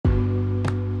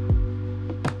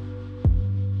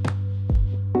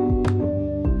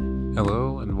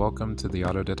welcome to the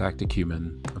Autodidactic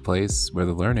Human, a place where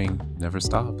the learning never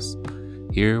stops.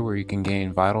 Here, where you can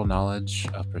gain vital knowledge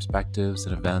of perspectives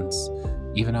and events,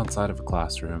 even outside of a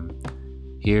classroom.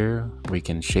 Here, we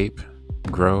can shape,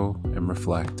 grow, and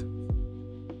reflect.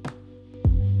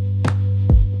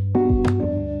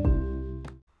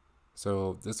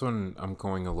 So this one I'm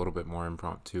going a little bit more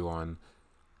impromptu on,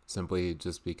 simply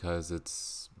just because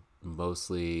it's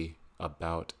mostly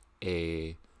about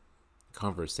a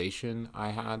conversation I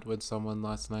had with someone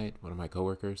last night, one of my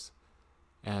coworkers.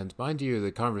 And mind you,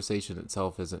 the conversation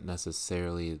itself isn't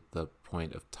necessarily the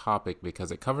point of topic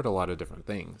because it covered a lot of different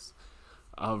things.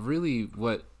 Really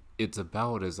what it's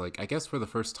about is I guess for the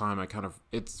first time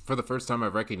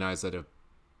I've recognized that if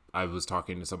I was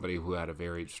talking to somebody who had a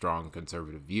very strong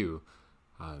conservative view,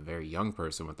 a very young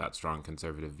person with that strong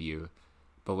conservative view.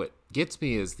 But what gets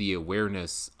me is the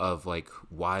awareness of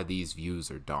why these views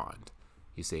are dawned.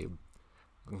 You see,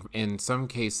 in some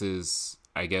cases,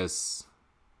 I guess,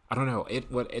 I don't know,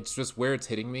 it's just where it's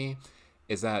hitting me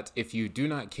is that if you do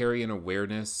not carry an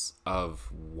awareness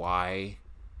of why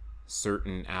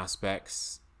certain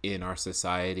aspects in our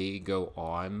society go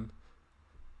on,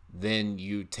 then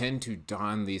you tend to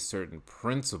don these certain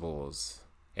principles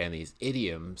and these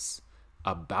idioms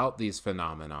about these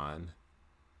phenomenon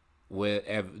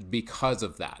because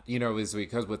of that, is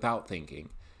because without thinking.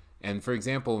 And for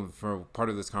example, for part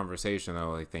of this conversation that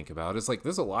I think about, it's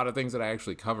there's a lot of things that I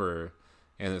actually cover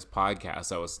in this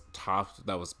podcast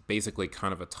that was basically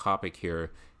kind of a topic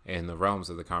here in the realms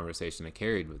of the conversation I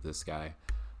carried with this guy.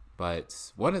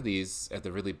 But one of these at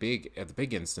the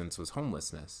big instance was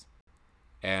homelessness.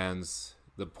 And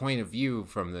the point of view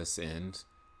from this end,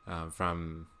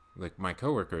 from my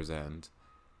coworker's end,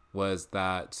 was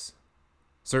that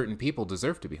certain people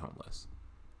deserve to be homeless.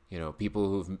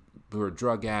 People who are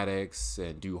drug addicts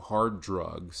and do hard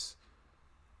drugs,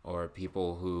 or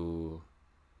people who,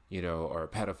 are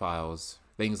pedophiles,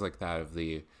 things like that,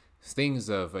 things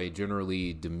of a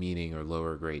generally demeaning or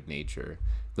lower grade nature.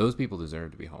 Those people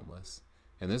deserve to be homeless.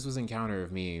 And this was an encounter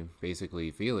of me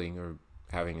basically feeling or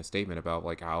having a statement about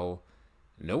how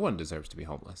no one deserves to be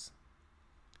homeless.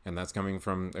 And that's coming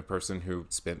from a person who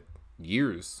spent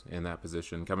years in that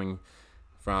position, coming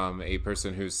from a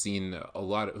person who's seen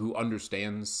who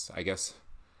understands, I guess,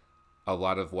 a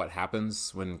lot of what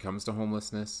happens when it comes to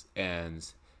homelessness. And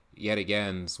yet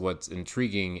again, what's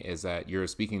intriguing is that you're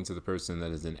speaking to the person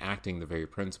that is enacting the very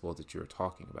principle that you're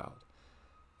talking about.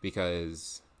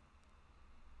 Because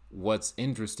what's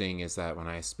interesting is that when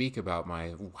I speak about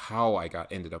how I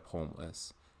ended up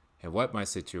homeless and what my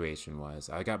situation was,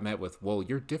 I got met with, well,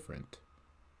 you're different.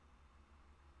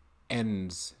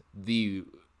 And the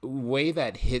way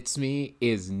that hits me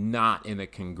is not in a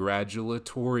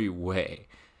congratulatory way.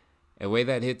 A way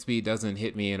that hits me doesn't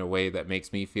hit me in a way that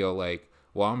makes me feel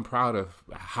well, I'm proud of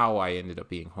how I ended up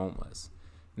being homeless.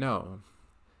 No.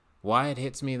 Why it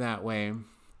hits me that way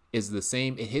is the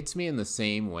same. It hits me in the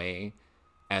same way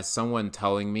as someone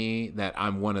telling me that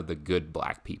I'm one of the good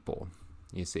black people.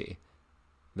 You see,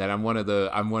 that I'm one of the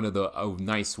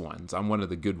nice ones. I'm one of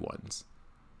the good ones.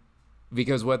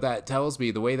 Because what that tells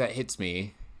me, the way that hits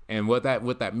me, and what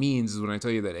that means is when I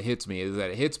tell you that it hits me, is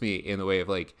that it hits me in the way of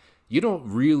you don't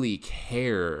really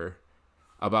care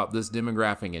about this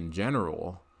demographic in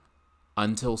general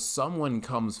until someone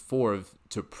comes forth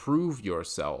to prove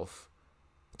themselves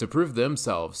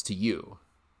to you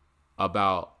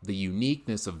about the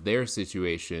uniqueness of their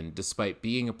situation despite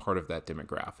being a part of that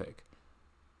demographic.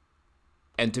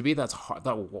 And to me,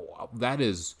 that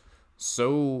is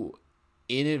so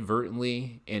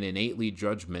inadvertently and innately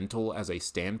judgmental as a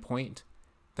standpoint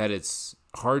that it's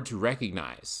hard to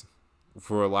recognize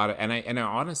for a lot of, and I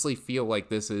honestly feel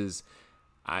this is,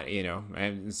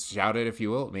 and shout it if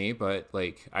you will at me, but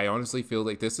I honestly feel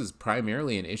this is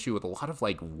primarily an issue with a lot of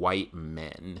white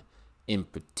men in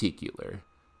particular,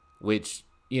 which,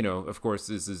 of course,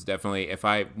 this is definitely, if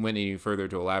I went any further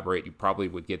to elaborate, you probably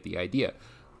would get the idea.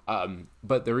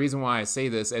 But the reason why I say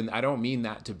this, and I don't mean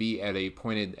that to be at a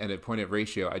pointed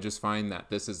ratio, I just find that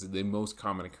this is the most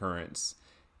common occurrence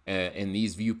in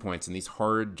these viewpoints, in these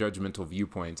hard judgmental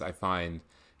viewpoints, I find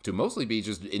to mostly be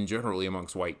just in generally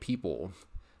amongst white people.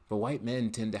 But white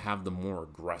men tend to have the more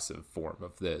aggressive form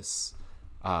of this.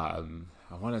 I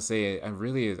want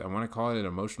to call it an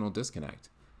emotional disconnect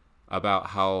about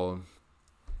how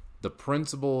the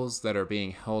principles that are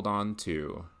being held on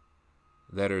to,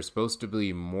 that are supposed to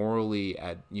be morally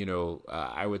I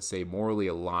would say morally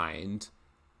aligned,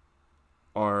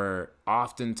 are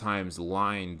oftentimes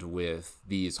lined with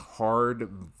these hard,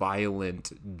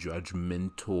 violent,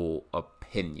 judgmental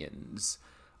opinions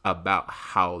about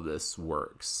how this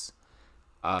works.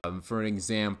 For an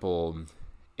example,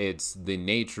 it's the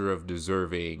nature of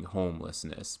deserving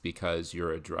homelessness because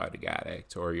you're a drug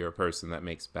addict or you're a person that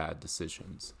makes bad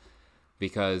decisions.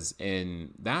 Because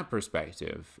in that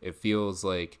perspective, it feels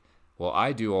like, well,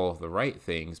 I do all of the right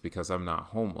things because I'm not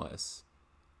homeless.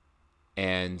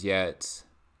 And yet,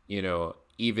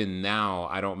 even now,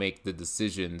 I don't make the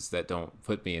decisions that don't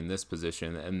put me in this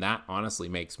position. And that honestly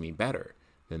makes me better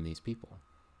than these people.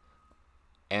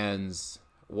 And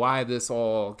why this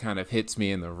all kind of hits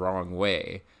me in the wrong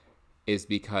way is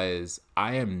because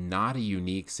I am not a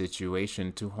unique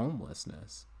situation to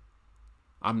homelessness.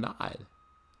 I'm not.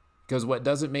 Because what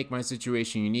doesn't make my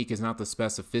situation unique is not the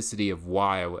specificity of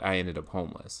why I ended up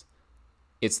homeless.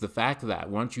 It's the fact that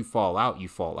once you fall out, you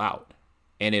fall out.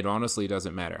 And it honestly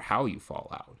doesn't matter how you fall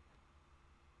out.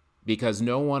 Because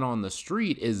no one on the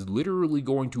street is literally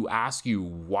going to ask you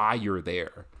why you're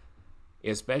there.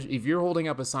 Especially if you're holding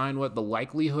up a sign, what the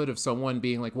likelihood of someone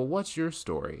being like, well, what's your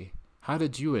story? How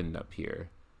did you end up here?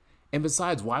 And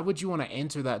besides, why would you want to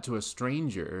answer that to a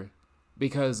stranger?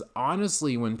 Because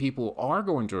honestly, when people are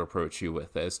going to approach you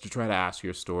with this to try to ask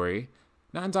your story,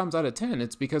 9 times out of 10,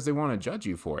 it's because they want to judge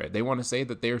you for it. They want to say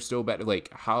that they're still better.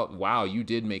 Like, wow, you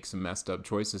did make some messed up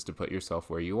choices to put yourself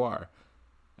where you are.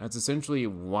 That's essentially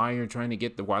why you're trying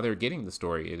to why they're getting the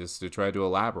story. It is to try to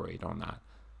elaborate on that.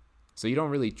 So you don't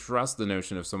really trust the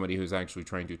notion of somebody who's actually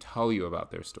trying to tell you about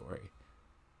their story.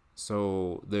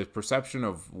 So the perception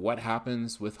of what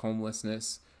happens with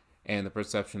homelessness and the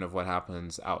perception of what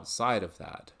happens outside of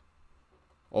that,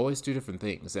 always two different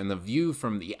things. And the view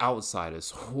from the outside is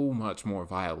so much more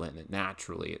violent,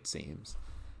 naturally, it seems.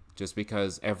 Just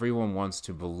because everyone wants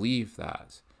to believe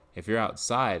that. If you're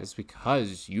outside, it's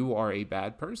because you are a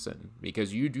bad person.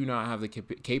 Because you do not have the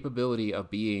capability of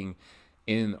being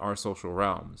in our social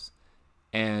realms.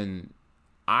 And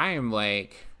I am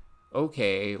like,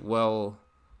 okay, well,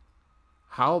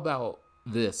 how about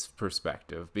this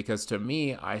perspective? Because to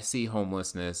me, I see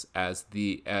homelessness as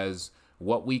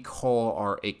what we call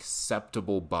our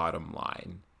acceptable bottom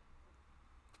line.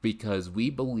 Because we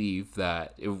believe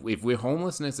that if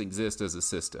homelessness exists as a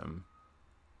system,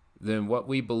 then what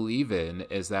we believe in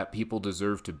is that people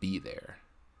deserve to be there.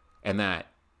 And that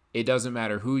it doesn't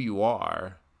matter who you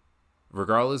are,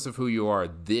 regardless of who you are,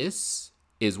 this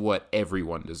is what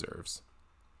everyone deserves.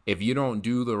 If you don't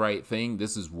do the right thing,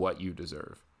 this is what you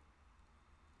deserve.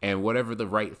 And whatever the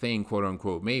right thing, quote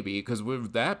unquote, may be, because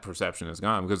that perception is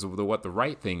gone, because what the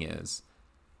right thing is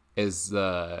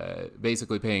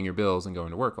basically paying your bills and going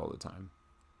to work all the time.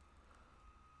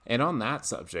 And on that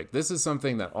subject, this is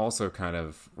something that also kind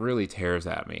of really tears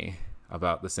at me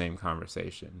about the same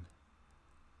conversation.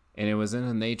 And it was in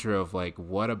the nature of like,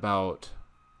 what about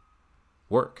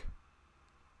work?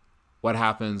 What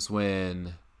happens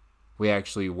when we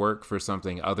actually work for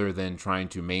something other than trying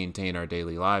to maintain our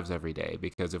daily lives every day?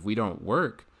 Because if we don't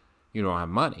work, you don't have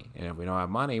money. And if we don't have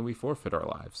money, we forfeit our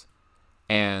lives.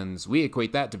 And we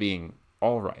equate that to being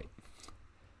all right.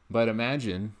 But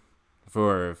imagine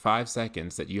for 5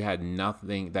 seconds that you had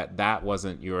nothing, that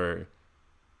wasn't your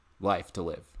life to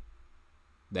live.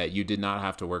 That you did not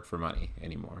have to work for money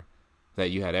anymore. That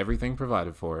you had everything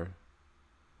provided for.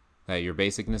 That your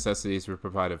basic necessities were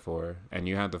provided for, and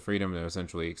you had the freedom to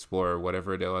essentially explore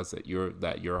whatever it was that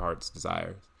your heart's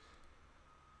desires.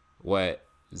 What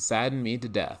saddened me to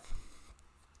death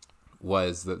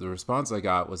was that the response I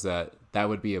got was that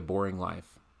would be a boring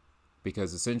life,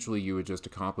 because essentially you would just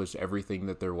accomplish everything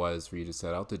that there was for you to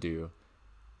set out to do,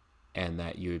 and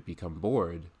that you would become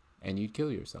bored and you'd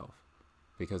kill yourself,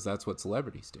 because that's what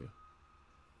celebrities do.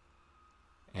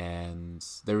 And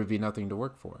there would be nothing to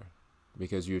work for,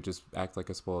 because you would just act like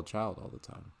a spoiled child all the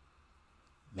time.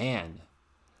 Man,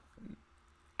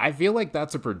 I feel like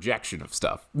that's a projection of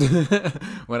stuff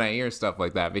when I hear stuff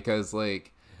like that, because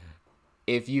like,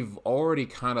 if you've already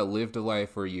kind of lived a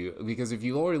life if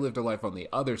you already lived a life on the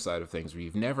other side of things where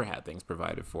you've never had things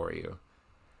provided for you,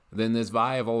 then this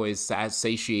vibe of always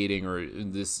satiating or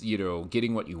this,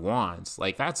 getting what you want,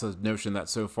 like that's a notion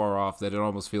that's so far off that it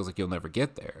almost feels like you'll never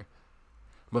get there.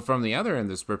 But from the other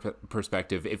end of this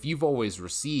perspective, if you've always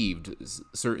received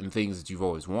certain things that you've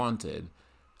always wanted,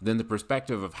 then the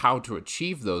perspective of how to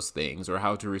achieve those things or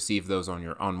how to receive those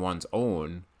on one's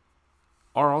own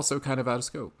are also kind of out of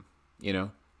scope,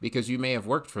 because you may have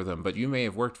worked for them, but you may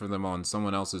have worked for them on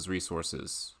someone else's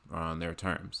resources or on their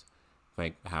terms.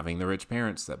 Like having the rich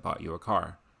parents that bought you a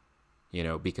car,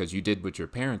 because you did what your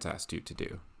parents asked you to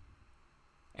do.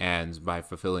 And by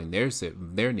fulfilling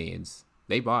their needs,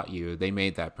 they bought you, they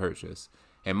made that purchase.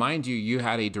 And mind you, you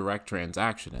had a direct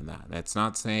transaction in that. That's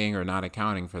not saying or not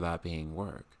accounting for that being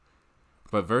work.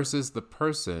 But versus the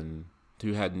person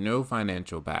who had no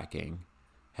financial backing,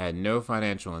 had no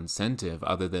financial incentive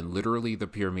other than literally the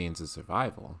pure means of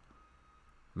survival,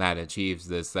 that achieves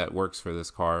this, that works for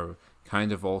this car,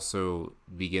 kind of also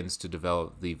begins to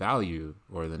develop the value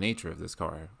or the nature of this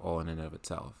car all in and of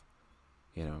itself.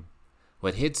 You know,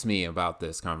 what hits me about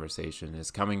this conversation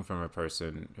is coming from a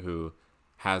person who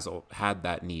has had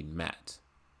that need met,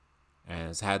 and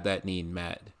has had that need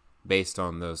met based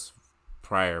on those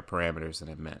prior parameters that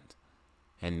it meant.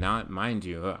 And not, mind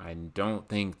you, I don't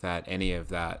think that any of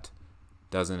that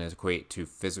doesn't equate to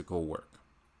physical work,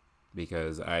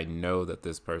 because I know that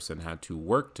this person had to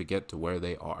work to get to where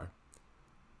they are.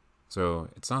 So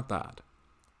it's not that.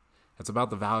 It's about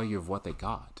the value of what they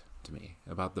got, to me,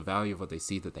 about the value of what they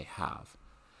see that they have,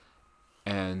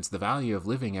 and the value of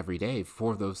living every day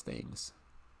for those things.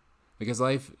 Because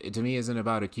life, to me, isn't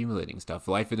about accumulating stuff.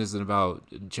 Life isn't about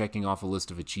checking off a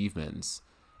list of achievements,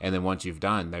 and then once you've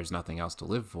done, there's nothing else to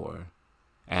live for.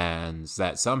 And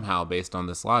that somehow, based on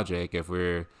this logic, if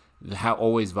we're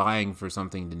always vying for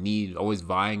something to need, always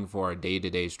vying for our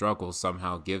day-to-day struggles,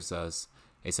 somehow gives us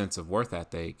a sense of worth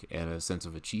ethic and a sense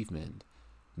of achievement.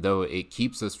 Though it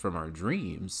keeps us from our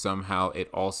dreams, somehow it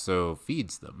also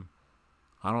feeds them.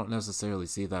 I don't necessarily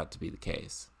see that to be the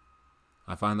case.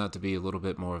 I find that to be a little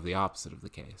bit more of the opposite of the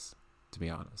case, to be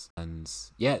honest. And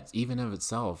yet, even of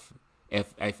itself,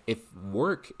 if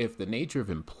the nature of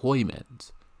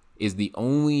employment is the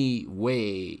only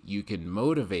way you can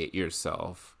motivate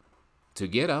yourself to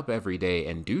get up every day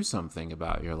and do something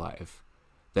about your life,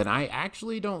 then I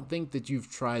actually don't think that you've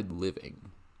tried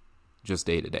living just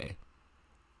day to day.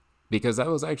 Because that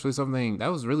was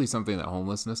really something that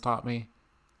homelessness taught me,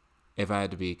 if I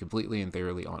had to be completely and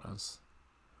thoroughly honest.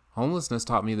 Homelessness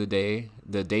taught me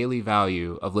the daily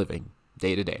value of living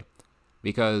day to day.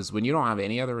 Because when you don't have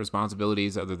any other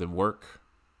responsibilities other than work,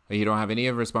 you don't have any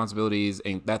other responsibilities,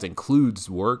 and that includes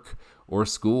work or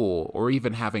school or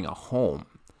even having a home,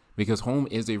 because home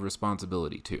is a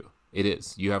responsibility too. It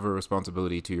is. You have a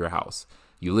responsibility to your house.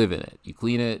 You live in it. You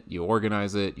clean it. You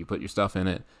organize it. You put your stuff in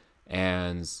it.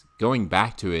 And going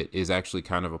back to it is actually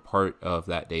kind of a part of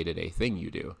that day-to-day thing you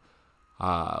do.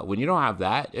 When you don't have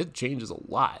that, it changes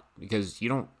a lot, because you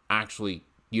don't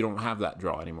have that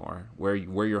draw anymore. Where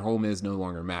your home is no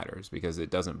longer matters, because it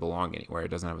doesn't belong anywhere.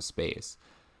 It doesn't have a space.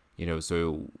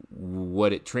 So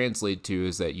what it translates to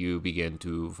is that you begin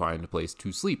to find a place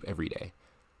to sleep every day.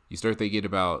 You start thinking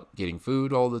about getting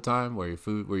food all the time, where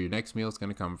your next meal is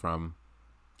going to come from,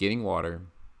 getting water,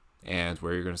 and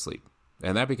where you're going to sleep.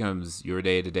 And that becomes your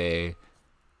day-to-day,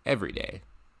 every day.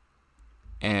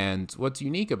 And what's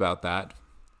unique about that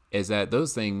is that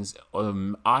those things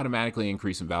automatically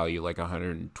increase in value like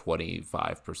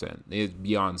 125%. It's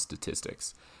beyond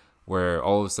statistics, where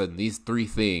all of a sudden these three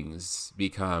things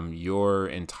become your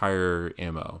entire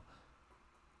MO.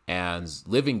 And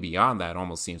living beyond that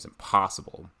almost seems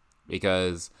impossible,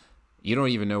 because you don't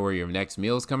even know where your next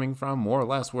meal is coming from, more or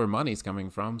less where money's coming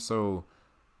from. So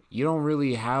you don't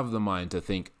really have the mind to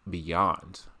think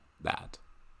beyond that.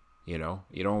 You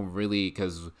don't really,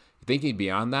 because thinking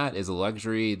beyond that is a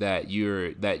luxury that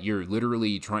you're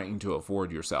literally trying to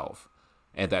afford yourself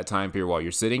at that time period, while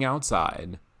you're sitting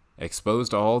outside,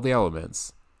 exposed to all the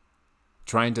elements,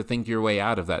 trying to think your way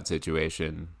out of that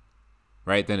situation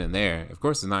right then and there. Of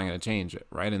course, it's not going to change it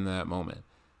right in that moment.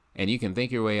 And you can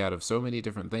think your way out of so many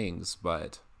different things,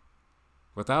 but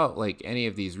without like any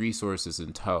of these resources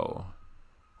in tow,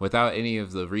 without any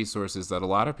of the resources that a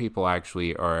lot of people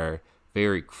actually are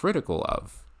very critical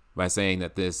of, by saying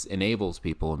that this enables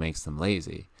people and makes them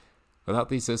lazy. Without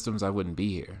these systems, I wouldn't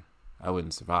be here. I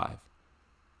wouldn't survive.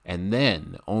 And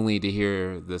then, only to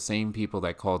hear the same people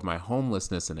that called my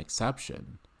homelessness an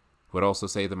exception would also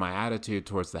say that my attitude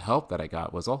towards the help that I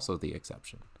got was also the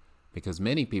exception. Because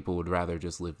many people would rather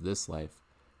just live this life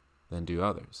than do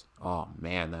others. Oh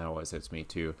man, that always hits me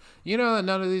too. None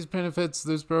of these benefits,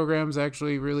 those programs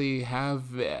actually really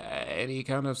have any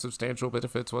kind of substantial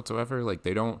benefits whatsoever. Like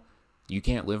you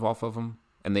can't live off of them.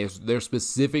 And they're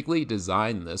specifically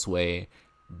designed this way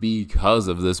because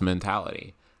of this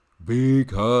mentality.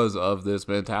 Because of this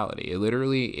mentality. It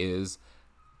literally is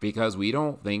because we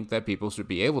don't think that people should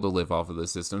be able to live off of the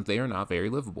system. They are not very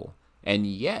livable. And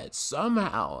yet,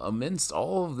 somehow, amidst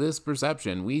all of this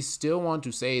perception, we still want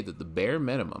to say that the bare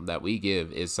minimum that we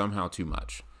give is somehow too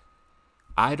much.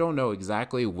 I don't know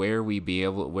exactly where we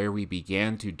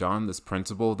began to dawn this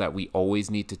principle that we always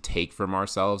need to take from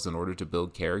ourselves in order to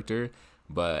build character,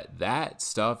 but that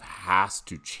stuff has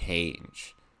to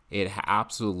change. It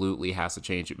absolutely has to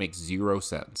change. It makes zero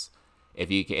sense.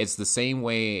 It's the same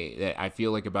way that I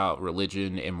feel like about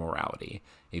religion and morality.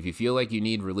 If you feel like you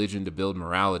need religion to build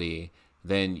morality,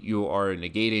 then you are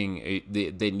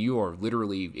negating, then you are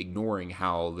literally ignoring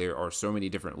how there are so many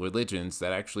different religions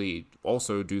that actually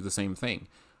also do the same thing.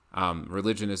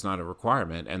 Religion is not a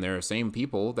requirement, and there are same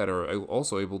people that are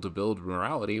also able to build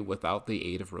morality without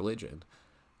the aid of religion.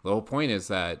 The whole point is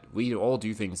that we all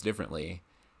do things differently,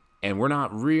 and we're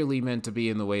not really meant to be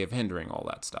in the way of hindering all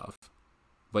that stuff.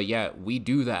 But yet we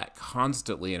do that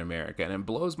constantly in America, and it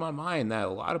blows my mind that a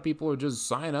lot of people are just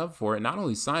sign up for it. Not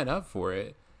only sign up for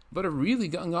it, but are really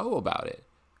gung-ho about it.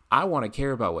 I want to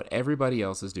care about what everybody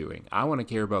else is doing. I want to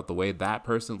care about the way that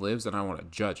person lives, and I want to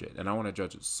judge it. And I want to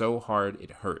judge it so hard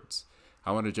it hurts.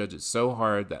 I want to judge it so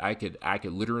hard that I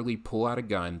could literally pull out a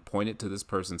gun, point it to this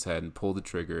person's head, and pull the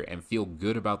trigger and feel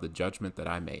good about the judgment that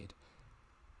I made.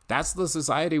 That's the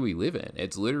society we live in.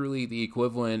 It's literally the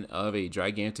equivalent of a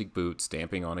gigantic boot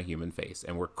stamping on a human face,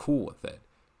 and we're cool with it.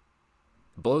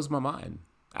 It blows my mind.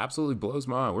 Absolutely blows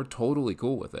my mind. We're totally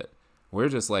cool with it. We're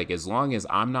just like, as long as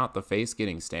I'm not the face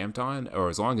getting stamped on, or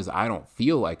as long as I don't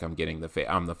feel like I'm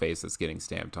the face that's getting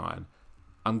stamped on,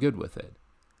 I'm good with it.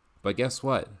 But guess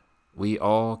what? We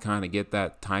all kind of get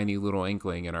that tiny little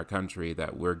inkling in our country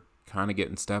that we're kind of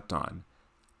getting stepped on.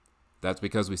 That's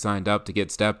because we signed up to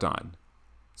get stepped on.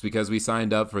 It's because we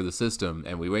signed up for the system,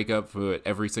 and we wake up for it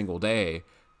every single day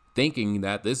thinking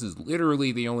that this is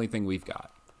literally the only thing we've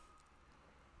got.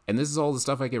 And this is all the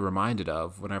stuff I get reminded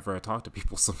of whenever I talk to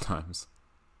people sometimes.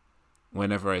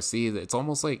 Whenever I see that, it's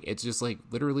almost like, it's just like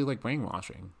literally like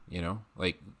brainwashing, you know?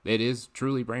 Like, it is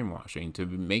truly brainwashing to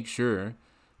make sure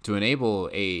to enable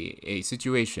a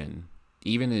situation,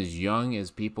 even as young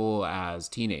as people as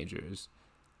teenagers,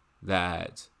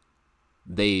 that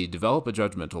they develop a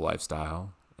judgmental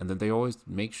lifestyle, and that they always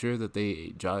make sure that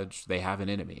they have an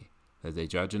enemy, that they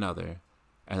judge another,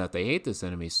 and that they hate this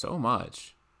enemy so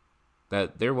much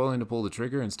that they're willing to pull the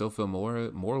trigger and still feel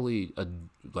morally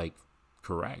like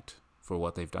correct for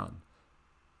what they've done.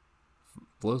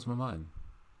 Blows my mind.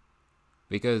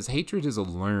 Because hatred is a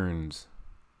learned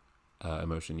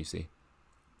emotion, you see.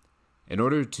 In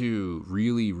order to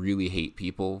really, really hate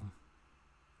people,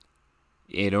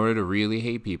 you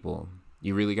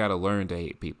really got to learn to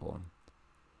hate people.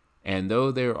 And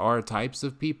though there are types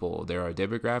of people, there are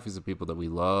demographics of people that we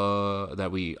love,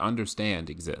 that we understand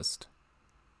exist.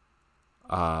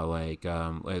 What's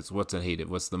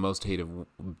the most hated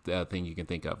thing you can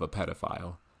think of? A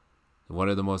pedophile. One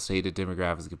of the most hated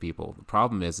demographics of people. The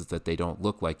problem is that they don't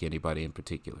look like anybody in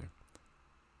particular.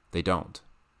 They don't.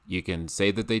 You can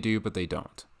say that they do, but they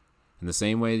don't. In the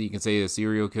same way that you can say a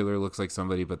serial killer looks like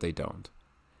somebody, but they don't.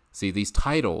 See, these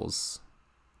titles,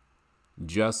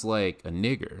 just like a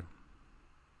nigger,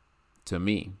 to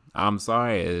me, I'm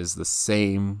sorry, it is the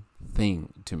same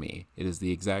thing to me. It is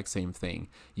the exact same thing.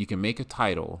 You can make a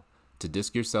title to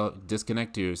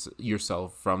disconnect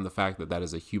yourself from the fact that that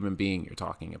is a human being you're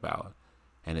talking about.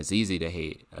 And it's easy to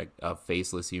hate a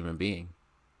faceless human being.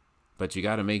 But you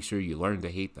got to make sure you learn to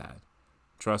hate that.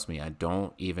 Trust me, I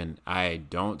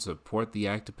don't support the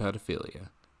act of pedophilia.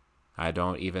 I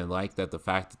don't even like that the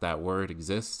fact that that word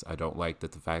exists. I don't like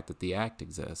that the fact that the act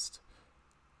exists.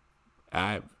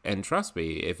 And trust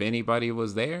me, if anybody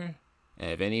was there,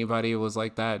 and if anybody was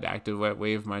like that, acted that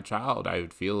way with my child, I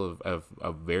would feel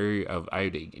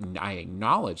I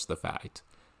acknowledge the fact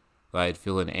that I'd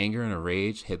feel an anger and a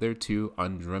rage hitherto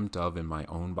undreamt of in my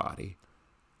own body.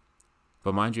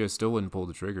 But mind you, I still wouldn't pull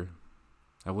the trigger.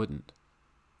 I wouldn't.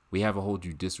 We have a whole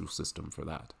judicial system for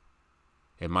that.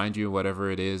 And mind you,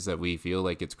 whatever it is that we feel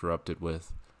like it's corrupted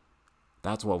with,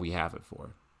 that's what we have it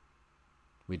for.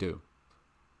 We do.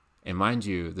 And mind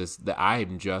you,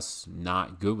 I'm just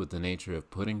not good with the nature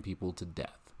of putting people to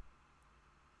death.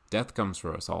 Death comes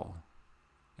for us all.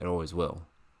 It always will.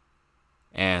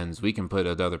 And we can put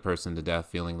another person to death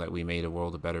feeling that we made a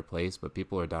world a better place, but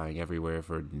people are dying everywhere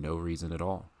for no reason at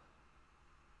all,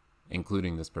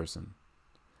 including this person.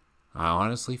 I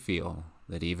honestly feel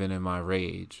that even in my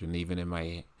rage and even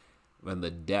in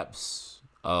the depths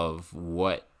of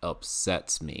what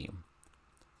upsets me,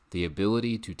 the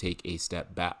ability to take a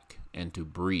step back and to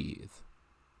breathe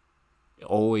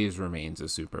always remains a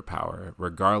superpower,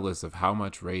 regardless of how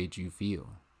much rage you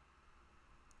feel.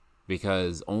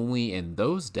 Because only in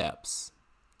those depths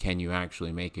can you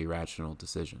actually make a rational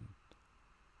decision,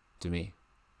 to me.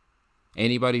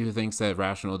 Anybody who thinks that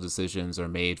rational decisions are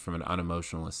made from an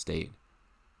unemotional state,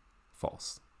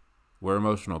 false. We're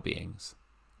emotional beings.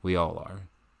 We all are.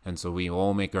 And so we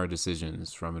all make our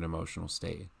decisions from an emotional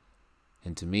state.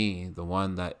 And to me, the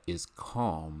one that is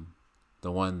calm,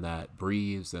 the one that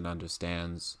breathes and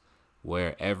understands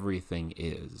where everything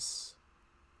is,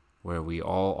 where we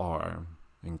all are,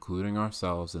 including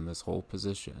ourselves in this whole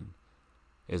position,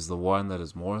 is the one that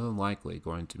is more than likely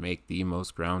going to make the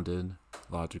most grounded,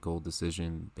 logical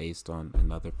decision based on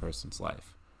another person's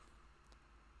life.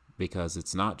 Because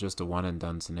it's not just a one and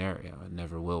done scenario. It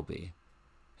never will be.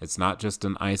 It's not just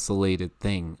an isolated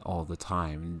thing all the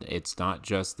time. It's not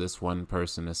just this one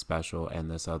person is special and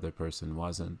this other person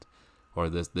wasn't. Or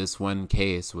this one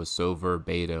case was so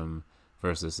verbatim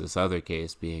versus this other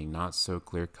case being not so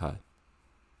clear cut.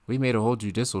 We made a whole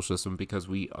judicial system because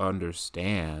we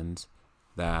understand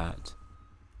that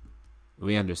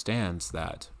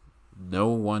no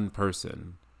one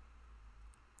person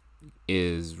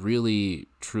is really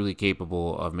truly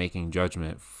capable of making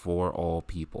judgment for all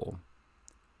people.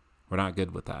 We're not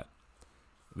good with that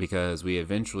because we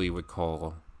eventually would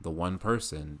call the one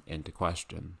person into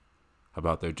question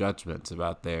about their judgments,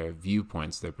 about their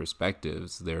viewpoints, their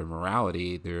perspectives, their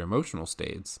morality, their emotional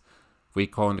states. We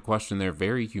call into question their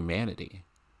very humanity,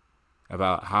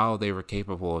 about how they were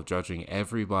capable of judging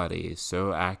everybody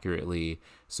so accurately,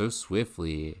 so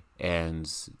swiftly,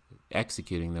 and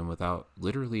executing them without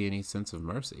literally any sense of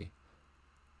mercy.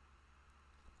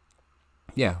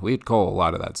 Yeah, we'd call a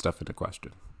lot of that stuff into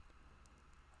question.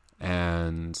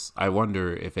 And I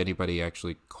wonder if anybody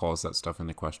actually calls that stuff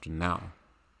into question now.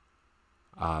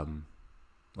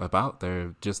 About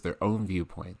their own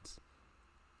viewpoints.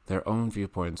 Their own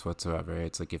viewpoints whatsoever.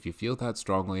 It's like if you feel that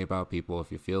strongly about people,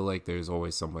 if you feel like there's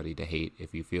always somebody to hate,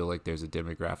 if you feel like there's a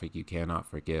demographic you cannot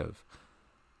forgive,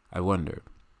 I wonder.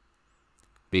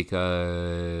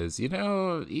 Because,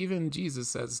 even Jesus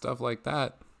said stuff like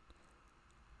that.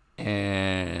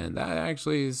 And that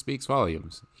actually speaks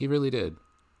volumes. He really did.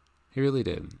 He really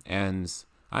did. And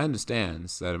I understand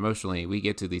that emotionally we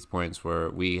get to these points where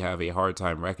we have a hard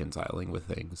time reconciling with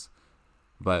things.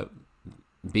 But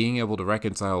being able to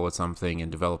reconcile with something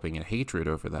and developing a hatred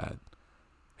over that,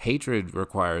 hatred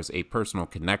requires a personal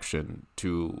connection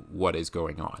to what is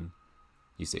going on,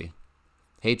 you see.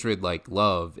 Hatred, like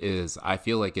love, I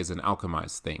feel like is an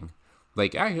alchemized thing.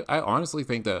 Like, I honestly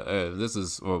think that this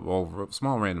is a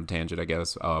small random tangent, I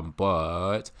guess,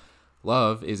 but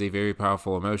love is a very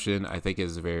powerful emotion. I think it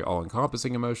is a very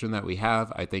all-encompassing emotion that we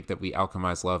have. I think that we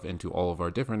alchemize love into all of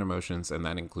our different emotions, and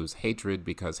that includes hatred,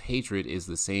 because hatred is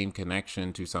the same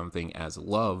connection to something as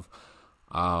love.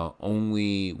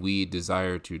 Only we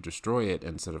desire to destroy it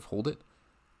instead of hold it.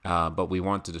 But we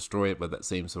want to destroy it with that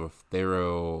same sort of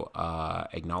thorough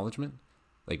acknowledgement.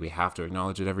 Like, we have to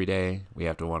acknowledge it every day. We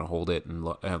have to want to hold it and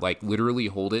literally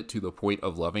hold it to the point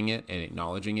of loving it and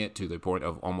acknowledging it to the point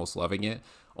of almost loving it,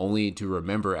 only to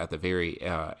remember at the very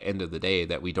end of the day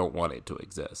that we don't want it to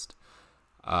exist.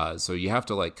 So you have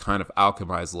to kind of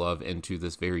alchemize love into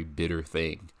this very bitter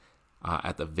thing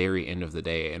at the very end of the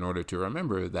day in order to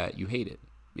remember that you hate it,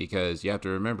 because you have to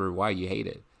remember why you hate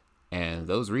it. And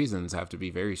those reasons have to be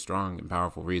very strong and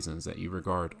powerful reasons that you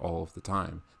regard all of the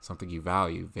time, something you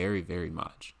value very, very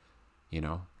much,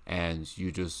 and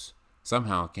you just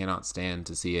somehow cannot stand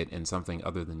to see it in something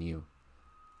other than you.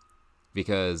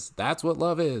 Because that's what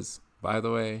love is, by the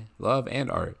way, love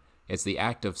and art. It's the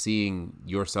act of seeing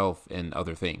yourself in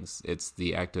other things. It's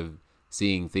the act of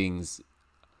seeing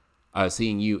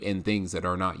you in things that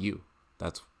are not you.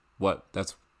 That's what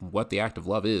the act of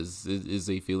love is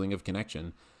a feeling of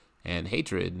connection. And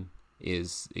hatred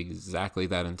is exactly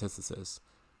that antithesis.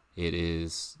 It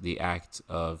is the act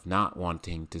of not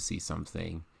wanting to see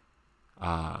something,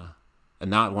 not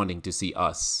wanting to see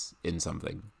us in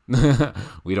something.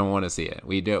 We don't want to see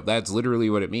it. That's literally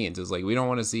what it means. It's like we don't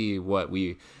want to see what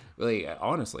we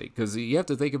honestly, because you have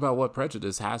to think about what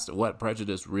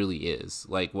prejudice really is.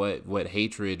 Like what the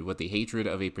hatred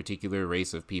of a particular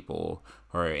race of people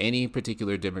or any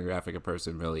particular demographic of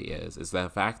person really is the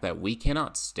fact that we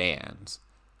cannot stand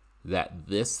that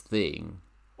this thing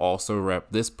also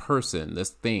this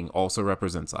thing also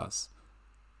represents us.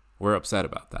 We're upset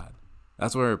about that.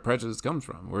 That's where prejudice comes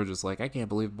from. We're just like, I can't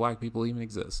believe black people even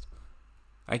exist.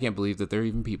 I can't believe that they're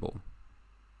even people.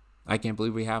 I can't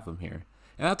believe we have them here.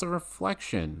 And that's a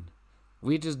reflection.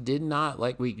 We just did not,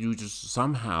 you just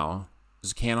somehow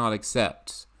just cannot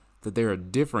accept that there are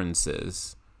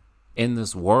differences in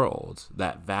this world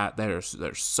that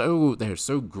are so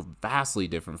vastly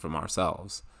different from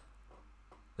ourselves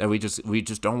that we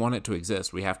just don't want it to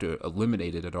exist. We have to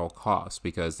eliminate it at all costs,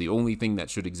 because the only thing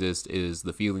that should exist is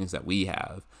the feelings that we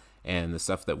have and the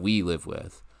stuff that we live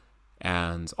with,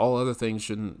 and all other things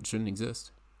shouldn't exist.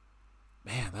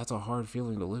 Man, that's a hard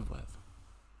feeling to live with.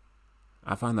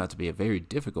 I find that to be a very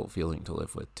difficult feeling to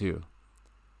live with too.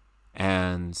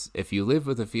 And if you live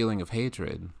with a feeling of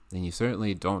hatred, then you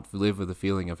certainly don't live with a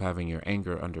feeling of having your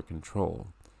anger under control,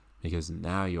 because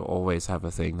now you'll always have a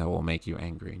thing that will make you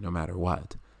angry no matter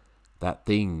what. that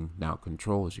thing now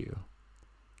controls you.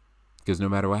 Because no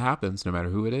matter what happens, no matter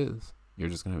who it is, you're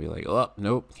just going to be like, oh,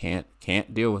 nope,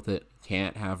 can't deal with it.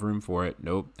 Can't have room for it.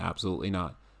 Nope, absolutely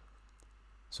not.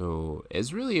 So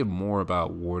it's really more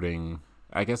about warding.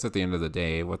 I guess at the end of the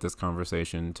day, what this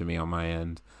conversation to me on my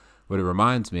end, what it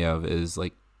reminds me of is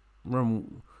like,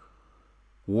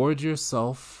 ward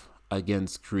yourself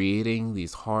against creating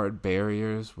these hard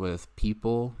barriers with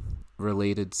people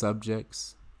related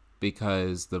subjects,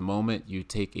 because the moment you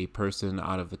take a person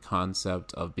out of the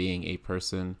concept of being a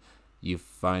person, you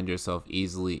find yourself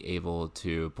easily able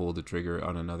to pull the trigger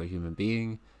on another human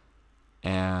being.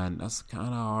 And that's kind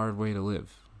of a hard way to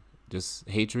live. Just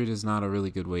hatred is not a really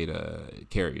good way to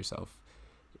carry yourself.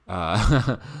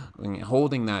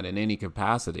 Holding that in any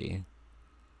capacity,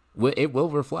 it will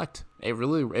reflect. It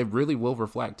really will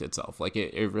reflect itself. Like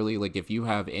it really, like if you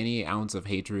have any ounce of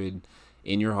hatred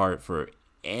in your heart for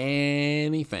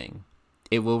anything,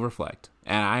 it will reflect.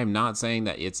 And I'm not saying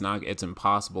that it's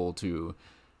impossible to,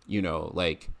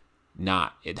 like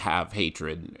not have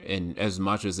hatred. And as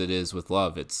much as it is with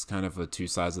love, it's kind of a two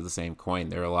sides of the same coin.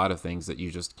 There are a lot of things that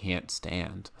you just can't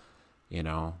stand,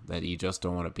 that you just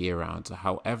don't want to be around. So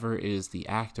however, it is the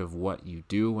act of what you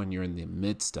do when you're in the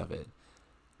midst of it.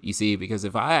 You see, because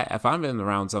if I'm in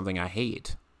around something I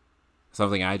hate,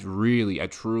 something I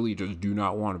truly just do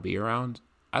not want to be around,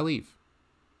 I leave.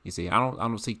 You see, I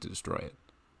don't seek to destroy it.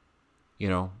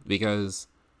 Because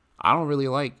I don't really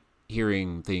like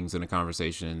hearing things in a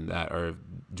conversation that are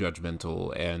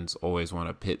judgmental and always want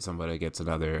to pit somebody against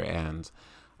another. And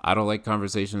I don't like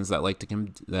conversations that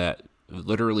that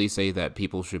literally say that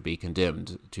people should be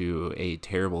condemned to a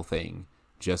terrible thing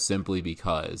just simply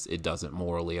because it doesn't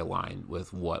morally align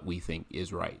with what we think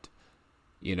is right.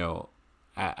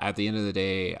 At the end of the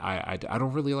day, I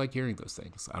don't really like hearing those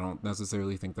things. I don't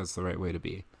necessarily think that's the right way to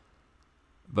be.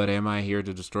 But am I here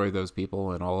to destroy those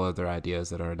people and all other ideas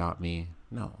that are not me?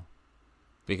 No.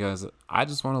 Because I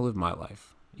just want to live my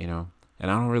life, and I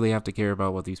don't really have to care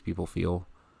about what these people feel.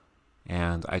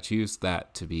 And I choose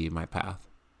that to be my path.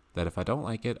 That if I don't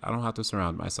like it, I don't have to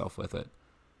surround myself with it.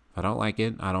 If I don't like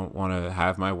it, I don't want to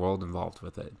have my world involved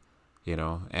with it,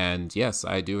 And yes,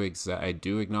 I do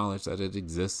acknowledge that it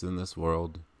exists in this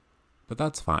world, but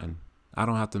that's fine. I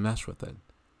don't have to mesh with it.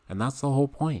 And that's the whole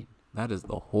point. That is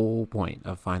the whole point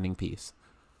of finding peace.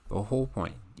 The whole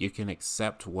point. You can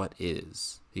accept what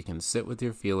is. You can sit with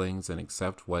your feelings and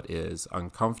accept what is.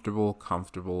 Uncomfortable,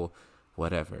 comfortable,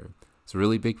 whatever. It's a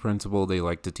really big principle they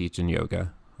like to teach in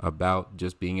yoga about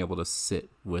just being able to sit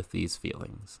with these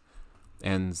feelings.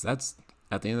 And that's,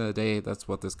 at the end of the day, that's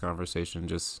what this conversation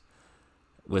just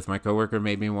with my coworker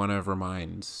made me want to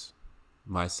remind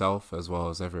myself as well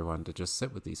as everyone to just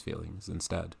sit with these feelings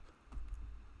instead.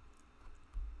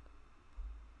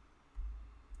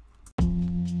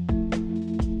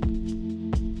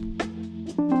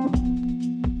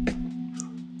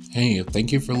 Hey,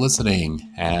 thank you for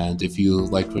listening. And if you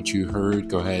liked what you heard,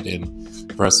 go ahead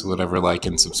and press whatever like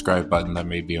and subscribe button that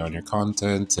may be on your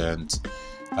content. And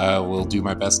we'll do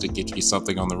my best to get you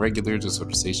something on the regular to sort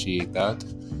of satiate that.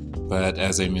 But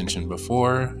as I mentioned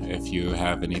before, if you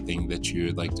have anything that you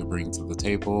would like to bring to the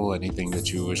table, anything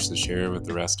that you wish to share with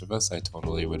the rest of us, I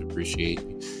totally would appreciate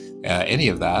any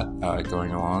of that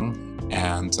going along.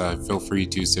 And feel free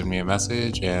to send me a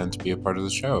message and be a part of the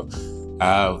show.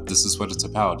 This is what it's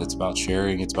about. It's about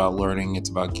sharing. It's about learning. It's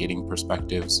about gaining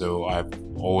perspective. So I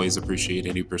always appreciate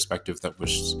any perspective that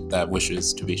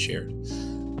wishes to be shared.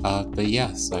 But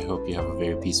yes, I hope you have a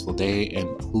very peaceful day.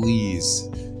 And please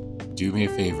do me a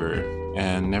favor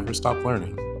and never stop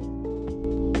learning.